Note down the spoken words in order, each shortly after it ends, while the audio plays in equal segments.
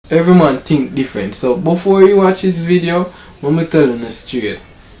every man think different. So before you watch this video, let me tell you straight.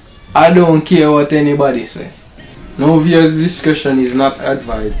 I don't care what anybody say. No viewers discussion is not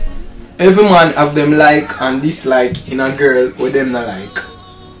advised. Every man have them like and dislike in a girl with them not like.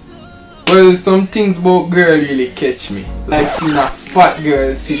 Well, some things about girl really catch me. Like seeing a fat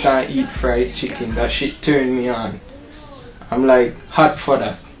girl sit and eat fried chicken. That shit turn me on. I'm like hot for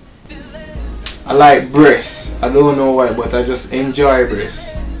that. I like breasts. I don't know why, but I just enjoy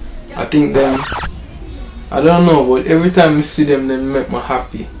breasts. I think them, I don't know, but every time I see them, they make me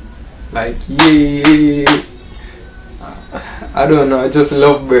happy. Like, yeah. I don't know, I just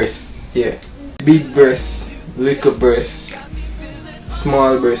love breasts. Yeah. Big breasts, little breasts,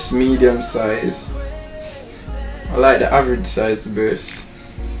 small breasts, medium size. I like the average size breasts.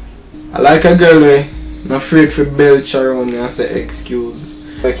 I like a girl who not afraid for belch around me and say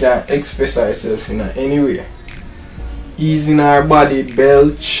excuse. I can express herself in any way. Easing her body,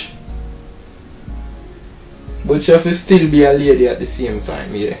 belch. But she have to still be a lady at the same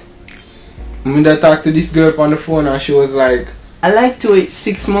time, yeah. When I talked to this girl on the phone and she was like, I like to wait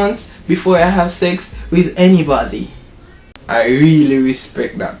 6 months before I have sex with anybody. I really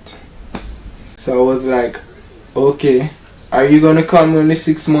respect that. So I was like, okay, are you gonna call me when the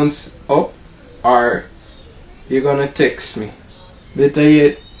 6 months up? Or you gonna text me? Better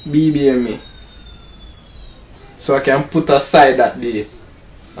yet, BBM me. So I can put aside that day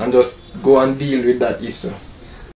and just go and deal with that issue.